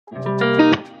Hey,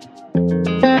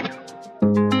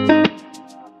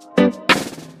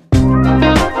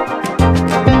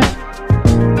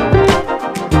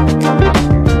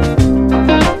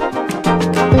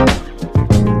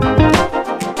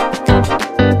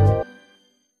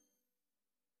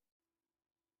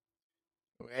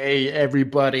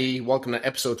 everybody. Welcome to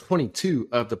episode 22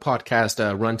 of the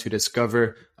podcast, Run to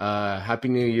Discover. Happy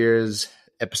New Year's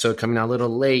episode coming out a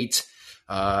little late.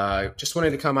 Just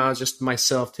wanted to come out just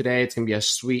myself today. It's going to be a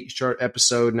sweet, short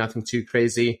episode, nothing too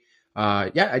crazy.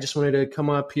 I just wanted to come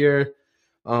up here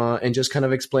and just kind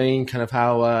of explain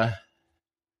how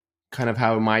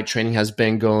my training has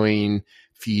been going,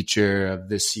 future of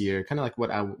this year, kind of like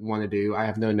what I want to do. I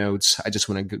have no notes. I just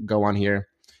want to go on here.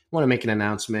 I want to make an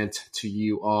announcement to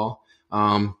you all.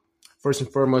 First and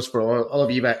foremost, for all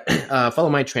of you that follow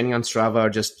my training on Strava, or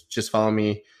just follow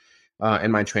me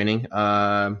in my training.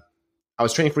 I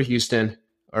was training for Houston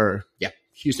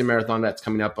Marathon that's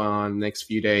coming up on the next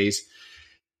few days.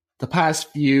 The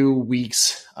past few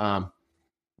weeks,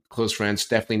 close friends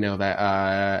definitely know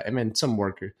that. Some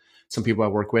people I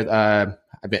work with. I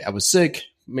was sick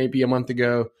maybe a month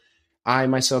ago. I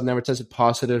myself never tested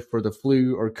positive for the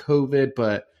flu or COVID,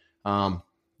 but I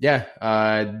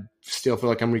still feel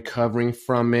like I'm recovering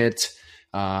from it.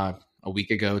 A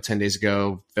week ago, 10 days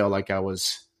ago, felt like I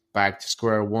was back to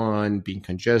square one, being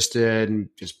congested and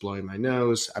just blowing my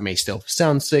nose. I may still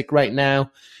sound sick right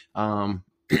now. And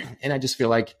I just feel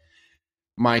like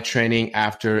my training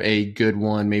after a good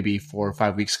one, maybe 4 or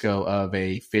 5 weeks ago, of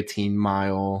a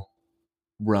 15-mile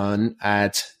run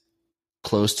at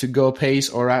close to go pace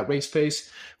or at race pace,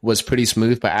 was pretty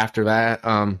smooth. But after that,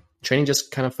 training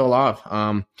just kind of fell off.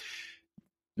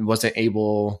 Wasn't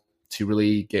able to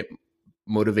really get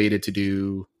motivated to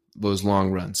do those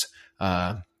long runs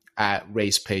at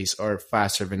race pace or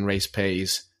faster than race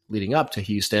pace leading up to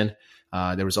Houston.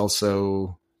 There was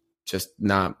also just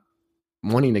not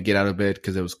wanting to get out of bed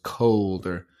because it was cold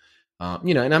or,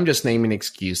 and I'm just naming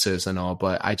excuses and all,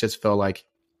 but I just felt like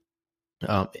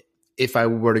if I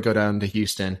were to go down to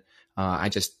Houston, I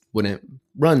just wouldn't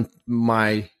run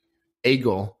my A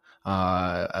goal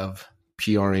of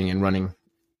PRing and running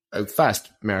a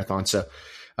fast marathon. So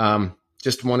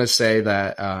just want to say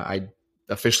that I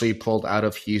officially pulled out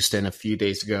of Houston a few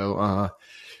days ago.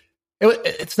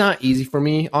 It's not easy for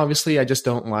me. Obviously, I just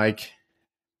don't like,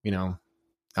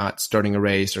 not starting a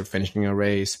race or finishing a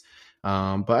race.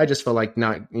 But I just felt like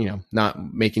not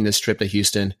making this trip to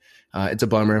Houston. It's a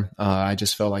bummer. I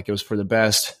just felt like it was for the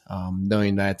best,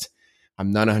 knowing that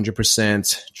I'm not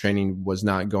 100%. Training was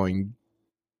not going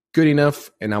good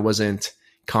enough, and I wasn't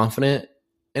confident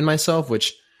in myself,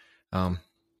 which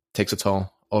takes a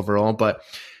toll overall. But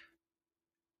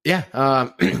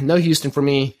no Houston for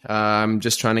me. I'm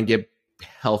just trying to get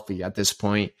healthy at this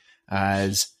point,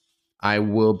 as I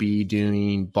will be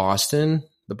doing the Boston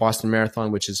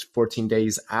Marathon, which is 14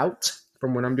 days out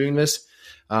from when I'm doing this.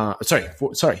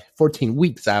 14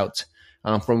 weeks out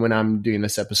from when I'm doing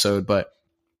this episode. But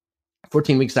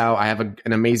 14 weeks out, I have an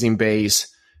amazing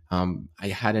base. I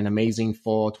had an amazing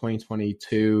fall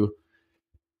 2022,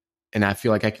 and I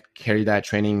feel like I could carry that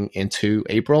training into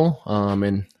April.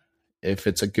 And if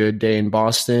it's a good day in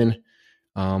Boston,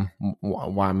 why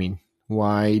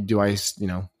do I,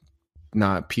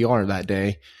 not PR that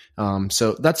day?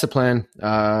 So that's the plan.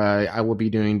 I will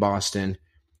be doing Boston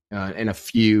and a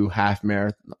few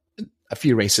races,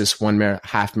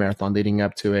 half marathon leading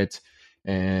up to it,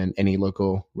 and any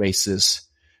local races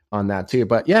on that too.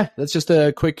 But that's just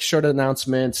a quick short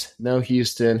announcement. No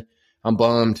Houston. I'm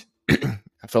bummed. I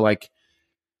feel like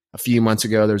a few months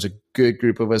ago there was a good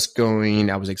group of us going.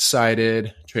 I was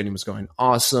excited. Training was going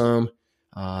awesome.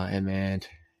 And then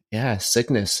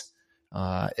sickness.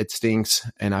 It stinks.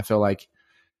 And I feel like,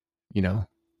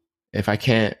 if I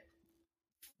can't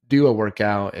do a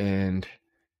workout and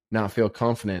not feel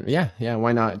confident,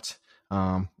 why not?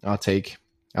 I'll take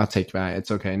that.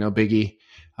 It's okay. No biggie.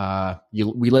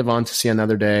 We live on to see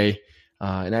another day.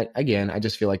 And I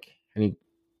just feel like I need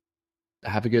to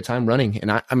have a good time running.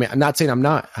 And I'm not saying I'm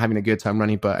not having a good time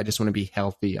running, but I just want to be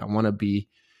healthy. I want to be,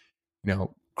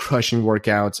 crushing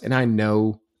workouts. And I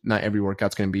know not every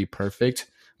workout's going to be perfect,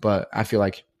 but I feel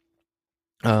like,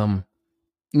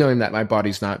 knowing that my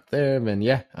body's not there, then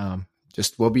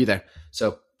just we'll be there.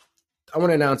 So I want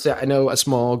to announce that. I know a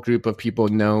small group of people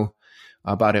know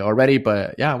about it already,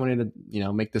 but I wanted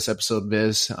to, make this episode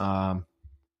and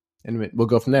we'll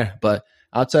go from there. But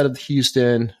outside of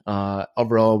Houston,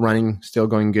 overall running still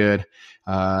going good.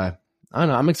 I don't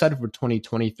know. I'm excited for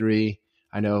 2023.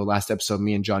 I know last episode,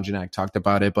 me and John Janak talked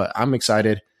about it, but I'm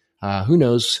excited. Who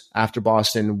knows after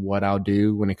Boston what I'll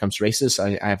do when it comes to races.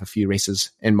 I have a few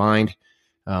races in mind.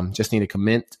 Just need to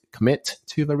commit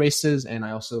to the races, and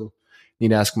I also need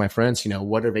to ask my friends,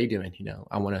 what are they doing?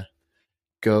 I want to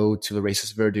go to the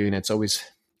races they're doing. It's always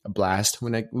a blast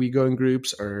when we go in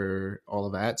groups or all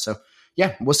of that. So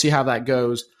yeah, we'll see how that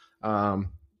goes.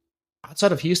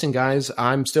 Outside of Houston, guys,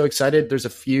 I'm still excited. There's a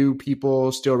few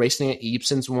people still racing it.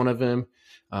 Eepson's one of them.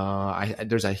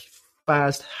 There's a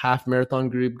fast half marathon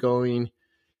group going,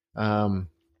 like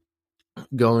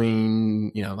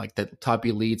the top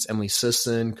elites, Emily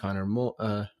Sisson, Connor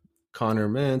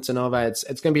Mintz, and all that.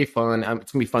 It's gonna be fun.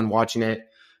 It's gonna be fun watching it.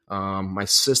 My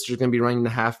sister's gonna be running the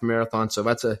half marathon, so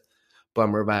that's a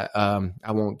bummer that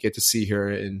I won't get to see her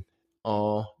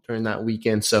during that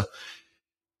weekend. So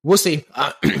we'll see.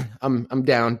 I'm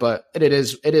down, but it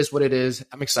is what it is.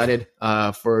 I'm excited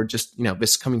for just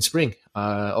this coming spring.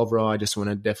 Overall, I just want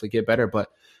to definitely get better. But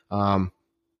outside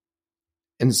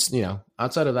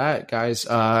of that, guys,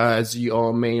 as you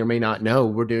all may or may not know,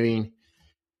 we're doing.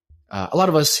 A lot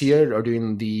of us here are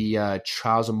doing the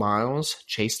Trials of Miles,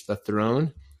 Chase to the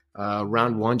Throne.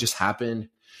 Round 1 just happened.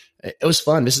 It was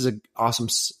fun. This is an awesome,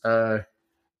 an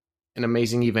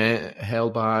amazing event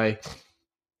held by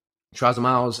Trials of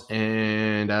Miles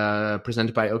and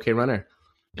presented by OK Runner.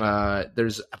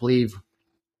 There's, I believe,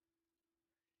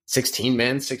 16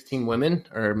 men, 16 women,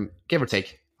 or give or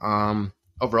take,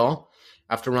 overall.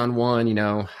 After round 1,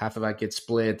 half of that gets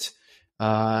split.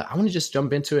 I want to just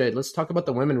jump into it. Let's talk about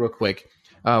the women real quick.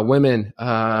 Women,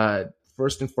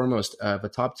 first and foremost, the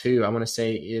top 2, I want to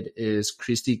say it is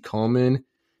Christy Coleman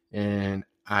and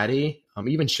Addie,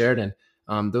 even Sheridan.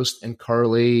 Those, and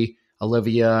Carly,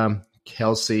 Olivia,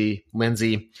 Kelsey,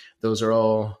 Lindsay, those are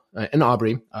all, and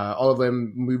Aubrey, all of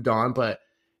them moved on, but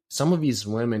some of these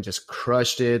women just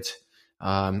crushed it.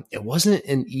 It wasn't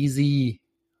an easy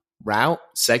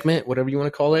segment, whatever you want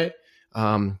to call it.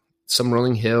 Some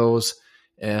rolling hills.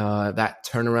 That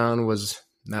turnaround was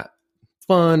not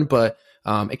fun, but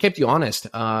it kept you honest.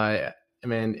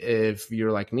 If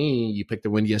you're like me, you picked the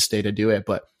windiest day to do it.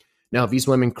 But no, these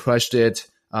women crushed it.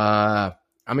 I'm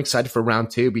excited for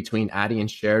round 2 between Addie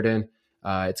and Sheridan.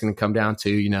 It's going to come down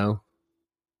to,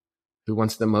 who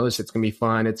wants the most. It's going to be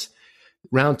fun. It's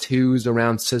round 2's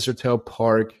around Scissortail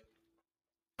Park.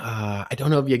 I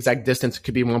don't know the exact distance. It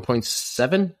could be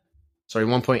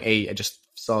 1.8. I just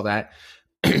saw that.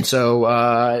 So,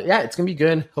 it's going to be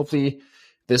good. Hopefully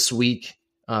this week,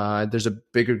 there's a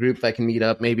bigger group that can meet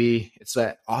up. Maybe it's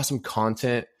that awesome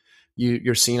content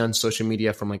you're seeing on social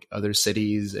media from like other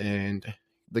cities and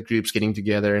the groups getting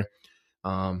together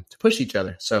to push each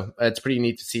other. So it's pretty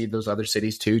neat to see those other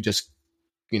cities too, just,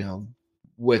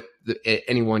 with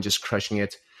anyone just crushing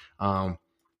it.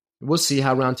 We'll see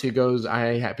how round 2 goes.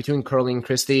 Between Curly and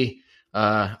Christy,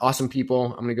 awesome people.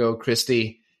 I'm going to go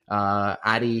Christy,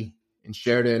 Addie, and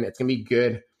Sheridan. It's going to be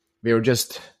good. They were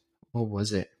just, what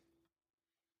was it?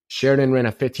 Sheridan ran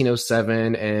a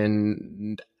 15:07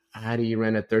 and Addie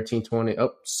ran a 13:20.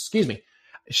 Oh, excuse me.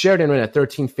 Sheridan ran a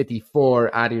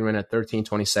 13:54. Addie ran a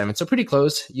 13:27. So pretty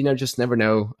close. Just never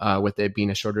know with it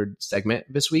being a shorter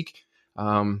segment this week.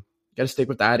 Got to stick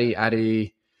with Addie.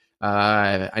 Addie,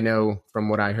 I know from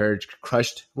what I heard,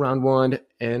 crushed round 1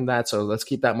 and that. So let's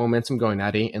keep that momentum going,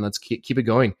 Addie, and let's keep it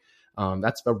going.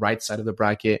 That's the right side of the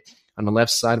bracket. On the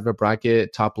left side of the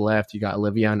bracket, top left, you got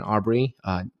Olivia and Aubrey.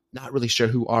 Not really sure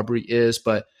who Aubrey is,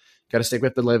 but got to stick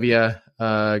with Olivia.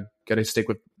 Got to stick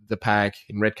with the pack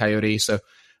in Red Coyote. So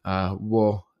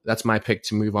that's my pick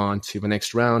to move on to the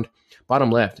next round.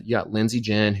 Bottom left, you got Lindsay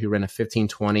Jen, who ran a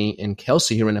 15:20, and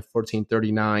Kelsey, who ran a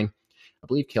 14:39. I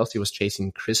believe Kelsey was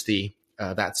chasing Christy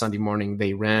that Sunday morning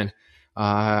they ran.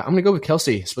 I'm going to go with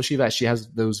Kelsey, especially that she has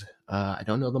those, I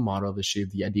don't know the model of the shoe,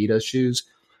 the Adidas shoes,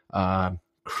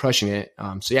 crushing it.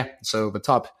 So the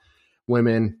top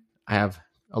women, I have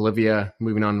Olivia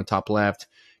moving on the top left,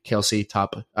 Kelsey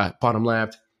bottom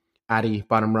left, Addie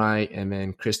bottom right, and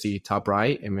then Christy top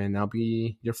right, and then that'll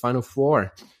be your final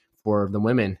 4 for the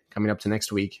women coming up to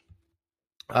next week.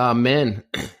 Men,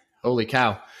 holy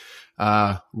cow.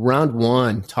 Round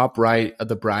 1, top right of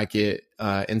the bracket,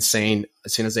 insane.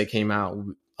 As soon as they came out,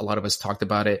 a lot of us talked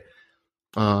about it.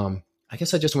 I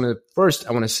guess I want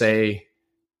to say,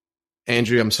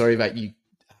 Andrew, I'm sorry that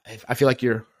I feel like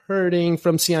you're hurting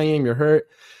from CIM. You're hurt.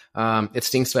 It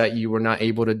stinks that you were not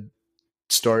able to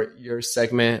start your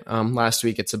segment last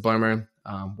week. It's a bummer.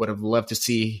 Would have loved to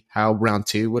see how round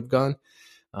 2 would have gone.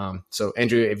 So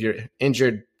Andrew, if you're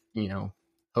injured,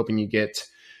 hoping you get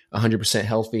 100%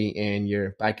 healthy and you're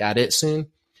back at it soon.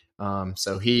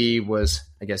 So he was,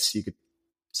 I guess you could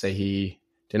say he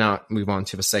did not move on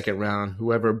to the second round.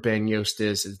 Whoever Ben Yost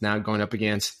is now going up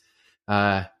against.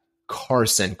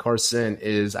 Carson. Carson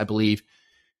is, I believe,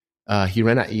 he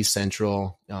ran at East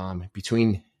Central,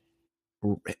 between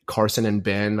Carson and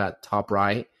Ben, that top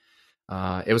right.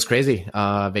 It was crazy.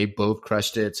 They both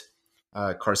crushed it.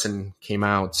 Carson came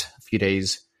out a few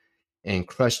days and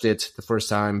crushed it the first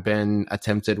time. Ben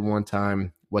attempted one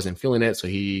time, wasn't feeling it, so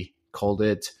he called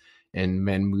it, and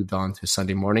Ben moved on to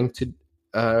Sunday morning to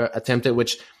attempt it,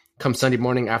 which come Sunday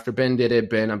morning after Ben did it,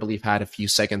 Ben, I believe, had a few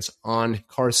seconds on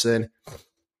Carson.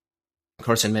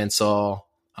 Carson then saw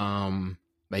that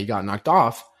he got knocked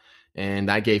off, and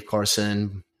that gave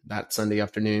Carson that Sunday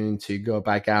afternoon to go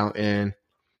back out and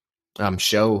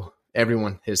show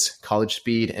everyone his college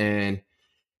speed and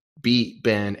beat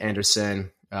Ben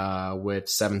Anderson with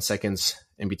 7 seconds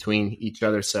in between each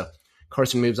other. So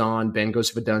Carson moves on. Ben goes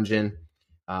to the dungeon.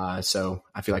 So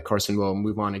I feel like Carson will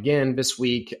move on again this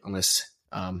week unless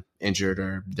injured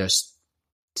or just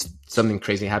something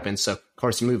crazy happens. So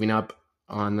Carson moving up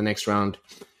on the next round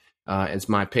is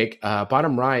my pick.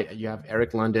 Bottom right, you have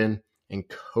Eric London and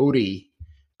Cody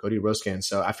Roscan.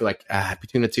 So I feel like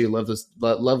between the two, love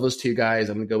those two guys.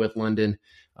 I'm going to go with London.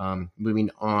 Moving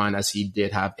on, as he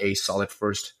did have a solid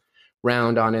first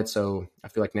round on it. So I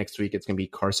feel like next week it's going to be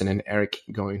Carson and Eric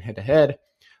going head to head.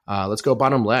 Let's go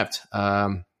bottom left.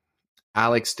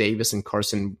 Alex Davis and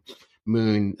Carson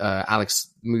Moon.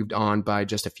 Alex moved on by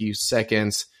just a few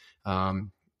seconds.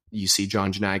 You see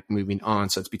John Janak moving on.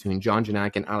 So it's between John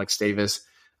Janak and Alex Davis.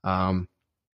 John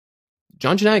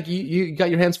Janak, you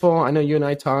got your hands full. I know you and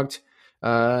I talked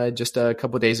just a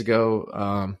couple of days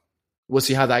ago. We'll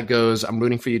see how that goes. I'm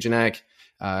rooting for you, Janak.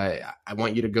 I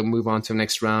want you to go move on to the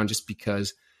next round just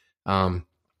because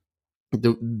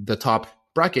the top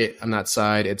bracket on that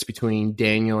side, it's between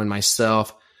Daniel and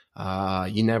myself.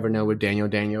 You never know where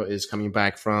Daniel is coming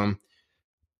back from.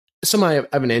 Somebody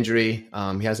have an injury.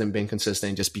 He hasn't been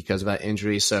consistent just because of that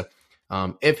injury. So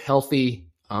if healthy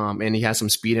and he has some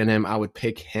speed in him, I would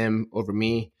pick him over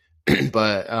me.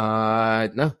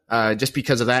 But no, just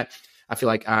because of that, I feel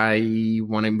like I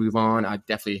want to move on. I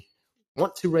definitely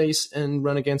want to race and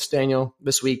run against Daniel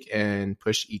this week and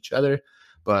push each other.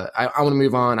 But I want to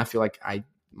move on. I feel like I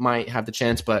might have the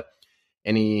chance, but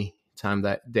any time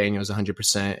that Daniel is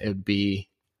 100%, it would be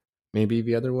maybe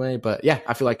the other way. But yeah,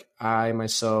 I feel like I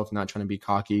myself, not trying to be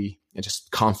cocky and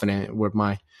just confident where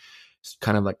my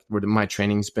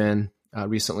training's been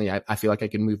recently. I feel like I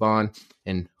can move on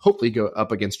and hopefully go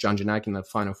up against John Janak in the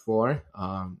final four.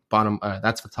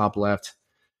 That's the top left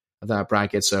of that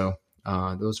bracket. So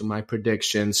those are my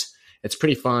predictions. It's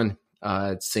pretty fun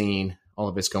seeing all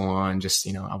of this go on. Just,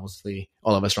 obviously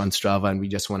all of us run Strava and we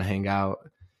just want to hang out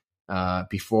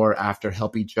before, after,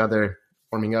 help each other,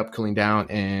 warming up, cooling down,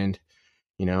 and,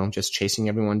 just chasing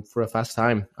everyone for a fast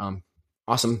time.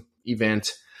 Awesome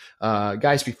event.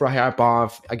 Guys, before I hop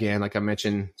off, again, like I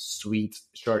mentioned, sweet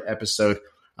short episode.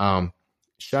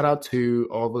 Shout out to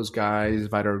all those guys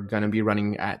that are going to be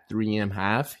running at 3M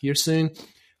half here soon.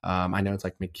 I know it's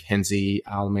like Mackenzie,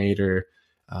 Almader.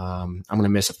 I'm going to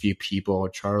miss a few people.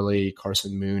 Charlie,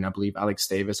 Carson Moon, I believe Alex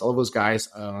Davis, all of those guys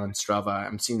on Strava.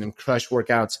 I'm seeing them crush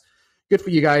workouts. Good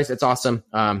for you guys. It's awesome.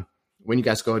 When you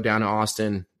guys go down to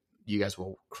Austin, you guys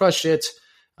will crush it.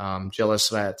 Jealous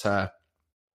that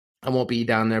I won't be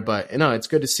down there, but it's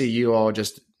good to see you all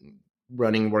just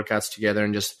running workouts together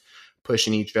and just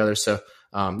pushing each other. So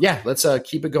let's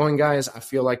keep it going, guys. I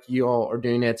feel like you all are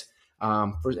doing it.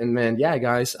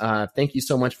 Guys, thank you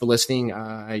so much for listening.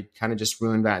 I kind of just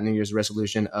ruined that New Year's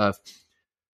resolution of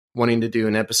wanting to do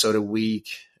an episode a week.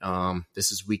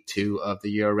 This is week 2 of the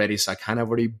year already, so I kind of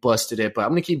already busted it, but I'm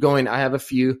going to keep going. I have a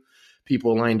few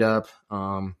people lined up.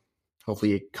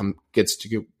 Hopefully it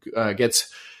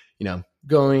gets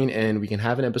going and we can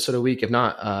have an episode a week. If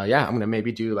not, I'm going to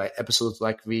maybe do like episodes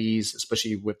like these,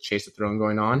 especially with Chase the Throne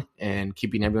going on and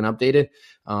keeping everyone updated.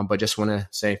 But just want to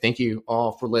say thank you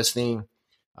all for listening.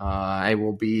 It's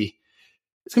going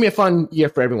to be a fun year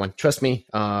for everyone. Trust me,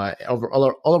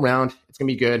 all around, it's going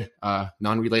to be good.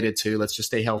 Non-related to, let's just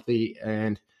stay healthy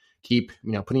and keep,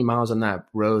 putting miles on that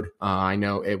road. I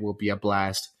know it will be a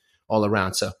blast all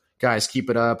around. So guys, keep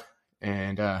it up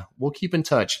and we'll keep in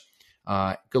touch.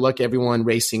 Good luck everyone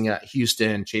racing at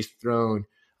Houston, Chase the Throne,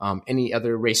 any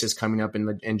other races coming up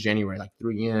in January, like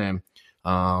 3M.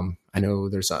 I know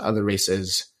there's other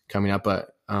races coming up,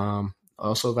 but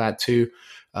also that too.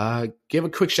 Give a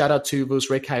quick shout out to those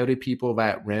Red Coyote people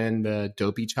that ran the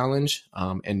Dopey Challenge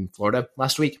in Florida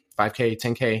last week, 5K,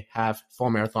 10K, half, full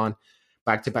marathon,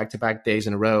 back to back days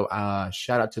in a row.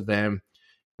 Shout out to them.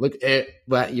 Look at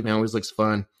that event, always looks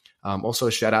fun. Also,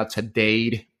 shout out to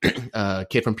Dade,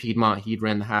 kid from Piedmont. He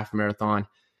ran the half marathon.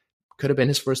 Could have been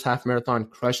his first half marathon.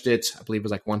 Crushed it. I believe it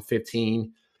was like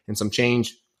 1:15 and some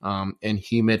change in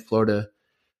humid Florida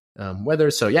weather.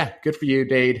 So yeah, good for you,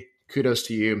 Dade. Kudos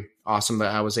to you. Awesome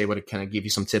that I was able to kind of give you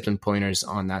some tips and pointers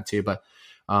on that too. But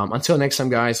until next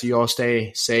time, guys, you all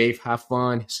stay safe, have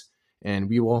fun, and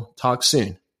we will talk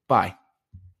soon. Bye.